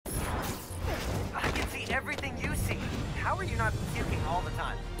are you not puking all the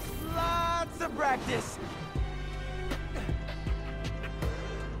time? Lots of practice.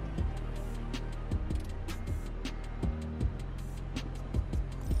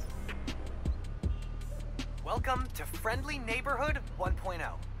 Welcome to Friendly Neighborhood 1.0.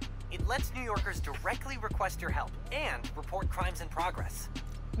 It lets New Yorkers directly request your help and report crimes in progress.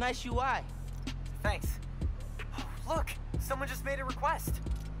 Nice UI. Thanks. Oh, look, someone just made a request.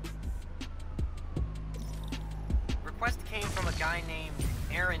 Request came from a guy named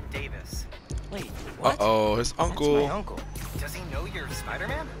Aaron Davis. Wait, what? Uh-oh, his uncle. That's my uncle. Does he know you're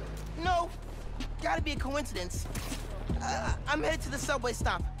Spider-Man? No, gotta be a coincidence. I'm headed to the subway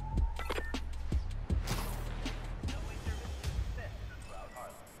stop.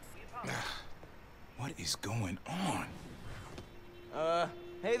 What is going on?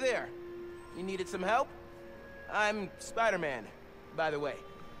 Hey there. You needed some help? I'm Spider-Man, by the way.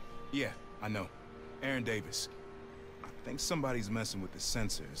 Yeah, I know. Aaron Davis. I think somebody's messing with the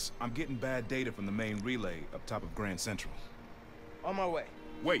sensors. I'm getting bad data from the main relay up top of Grand Central. On my way.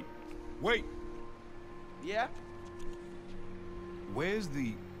 Wait! Wait! Yeah? Where's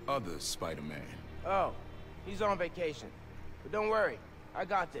the other Spider-Man? Oh, he's on vacation. But don't worry, I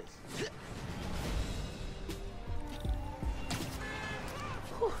got this.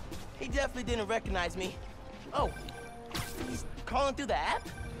 Whew, he definitely didn't recognize me. Oh, he's calling through the app?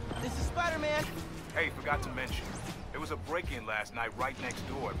 This is Spider-Man. Hey, forgot to mention. There was a break-in last night right next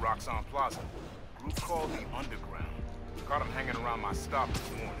door at Roxxon Plaza. Group called the Underground. Caught him hanging around my stop this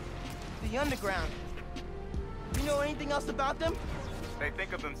morning. The Underground. You know anything else about them? They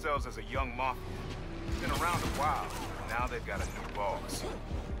think of themselves as a young mafia. Been around a while. Now they've got a new boss.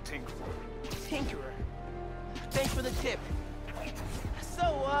 Tinkerer. Tinkerer. Thanks for the tip.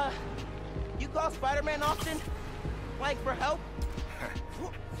 So, you call Spider-Man often? Like, for help?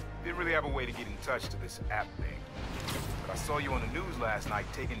 Didn't really have a way to get in touch to this app thing. But I saw you on the news last night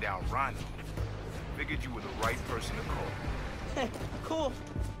taking down Rhino. Figured you were the right person to call. Cool.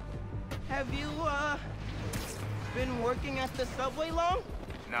 Have you, been working at the subway long?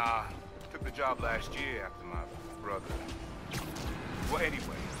 Nah, took the job last year after my brother. Well,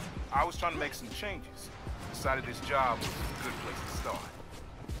 anyway, I was trying to make some changes. Decided this job was a good place to start.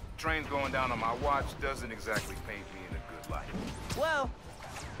 Trains going down on my watch doesn't exactly paint me in a good light. Well,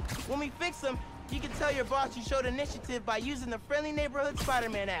 when we fix them, you can tell your boss you showed initiative by using the Friendly Neighborhood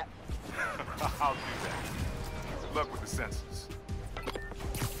Spider-Man app. I'll do that. Good luck with the sensors.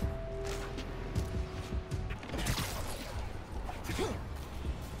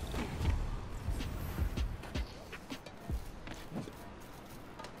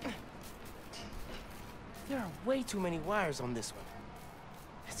 There are way too many wires on this one.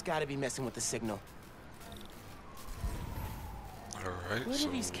 It's gotta be messing with the signal. Alright, Where so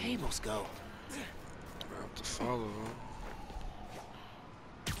do these cables go? I have to follow them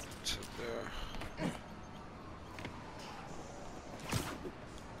to there.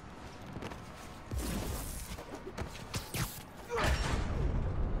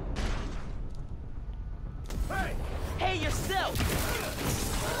 Hey, yourself!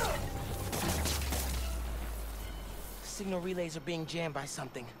 Signal relays are being jammed by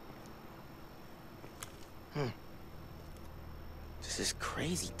something. This is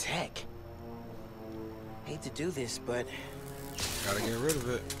crazy tech. Hate to do this, but... Gotta get rid of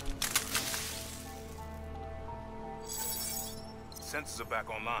it. Sensors are back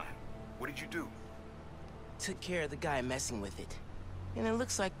online. What did you do? took care of the guy messing with it. And it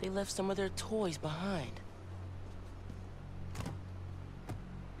looks like they left some of their toys behind.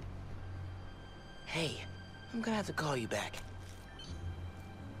 Hey, I'm gonna have to call you back.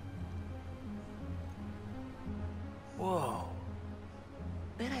 Whoa.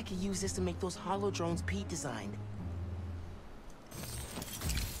 Bet I could use this to make those holo drones Pete designed.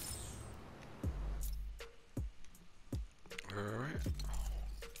 Alright.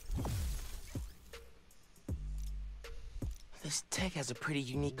 This tech has a pretty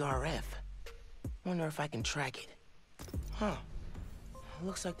unique RF. Wonder if I can track it. Huh.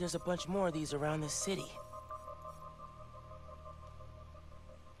 Looks like there's a bunch more of these around the city.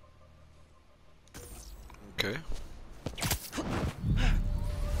 Okay.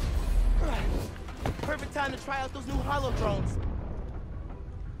 Perfect time to try out those new holo drones.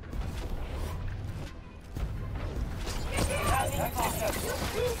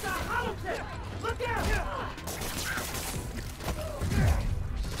 Look out!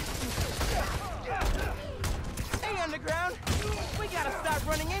 Hey, Underground! We gotta stop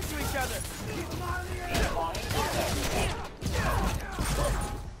running into each other!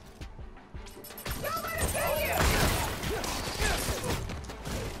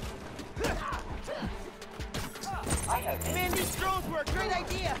 Man, these drones were a great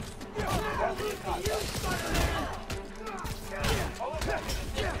idea.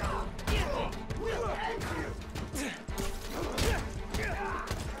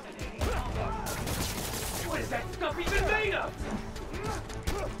 What is that stuff even made of?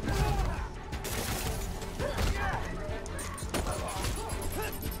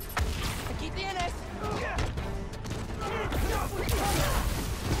 Aquí tienes.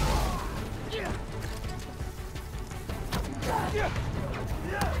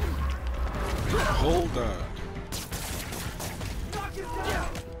 Hold on.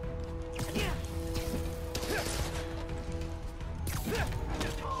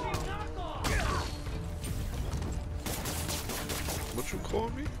 What you call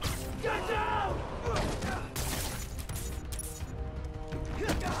me?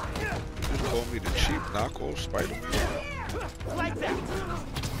 You call me the cheap knockoff Spider-Man? Lights out.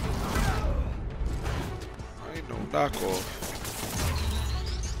 I ain't no knockoff.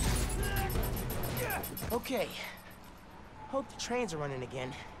 Okay. Hope the trains are running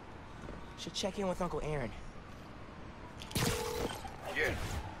again. Should check in with Uncle Aaron. Yeah,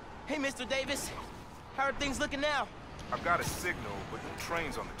 Hey, Mr. Davis. How are things looking now? I've got a signal, but no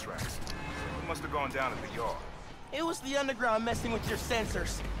trains on the tracks. It must have gone down at the yard. It was the underground messing with your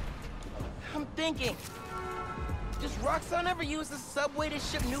sensors. I'm thinking, does Roxxon ever use the subway to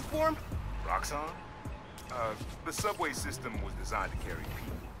ship new form? Roxxon? The subway system was designed to carry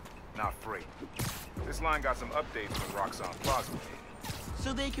people, not freight. This line got some updates when Roxxon Plaza came.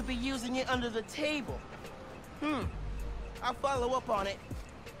 So they could be using it under the table. I'll follow up on it.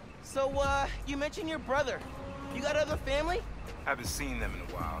 So, you mentioned your brother. You got other family? Haven't seen them in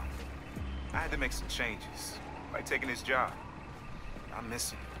a while. I had to make some changes, like taking his job. I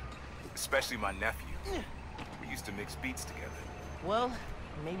miss him, especially my nephew. We used to mix beats together. Well,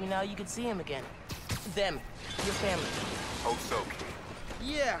 maybe now you could see him again. Them, your family. Hope so, kid.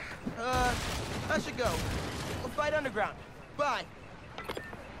 Yeah, I should go. We'll fight underground. Bye.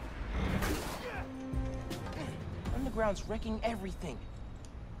 Underground's wrecking everything.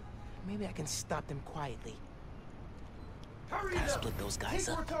 Maybe I can stop them quietly. Hurry Gotta up! split those guys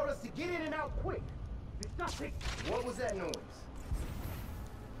People up. told us to get in and out quick. What was that noise?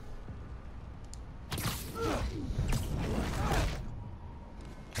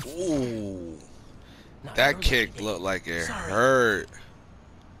 Ooh. No, That you're kick right. looked like it Sorry. hurt.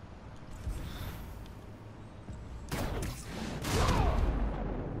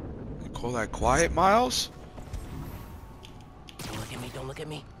 You call that quiet, Miles? Don't look at me, don't look at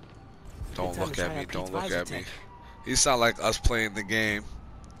me. Don't time look to at try me, out don't Pete's look visor at me. tech. He sound like us playing the game.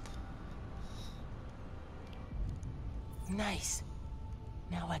 Nice.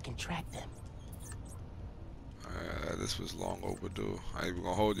 Now I can track them. This was long overdue. I ain't even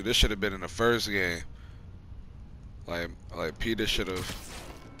gonna hold you. This should have been in the first game. Like Peter should have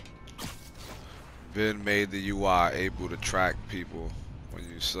been made the UI able to track people when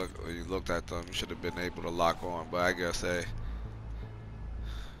you looked at them. You should have been able to lock on. But I guess hey.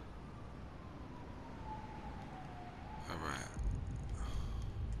 All right.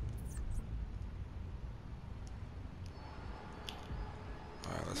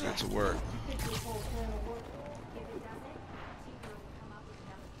 All right. Let's get to work.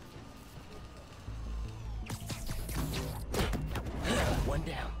 One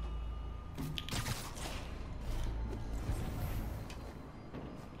down.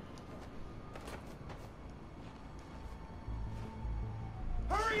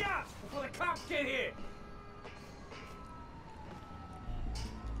 Hurry up before the cops get here!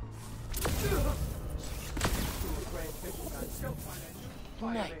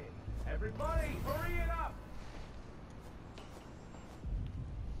 Good night. Everybody, hurry it up!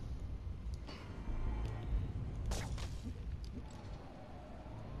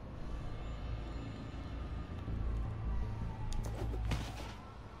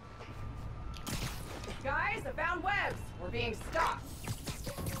 Guys, I found webs. We're being stopped.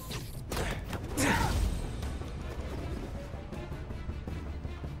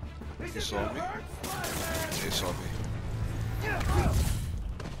 You saw me? They saw me.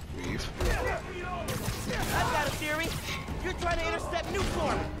 Weave. I've got a theory. You're trying to intercept new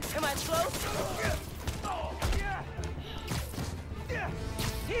form. Am I close?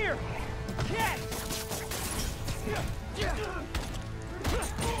 Here! Catch!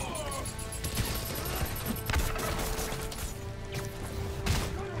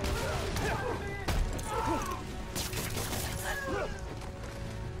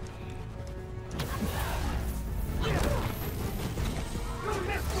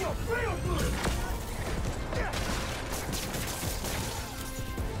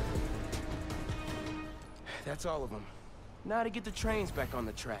 That's all of them. Now to get the trains back on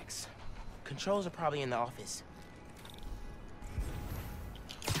the tracks. Controls are probably in the office.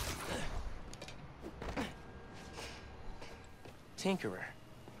 Tinkerer.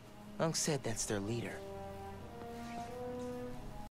 Unc said that's their leader.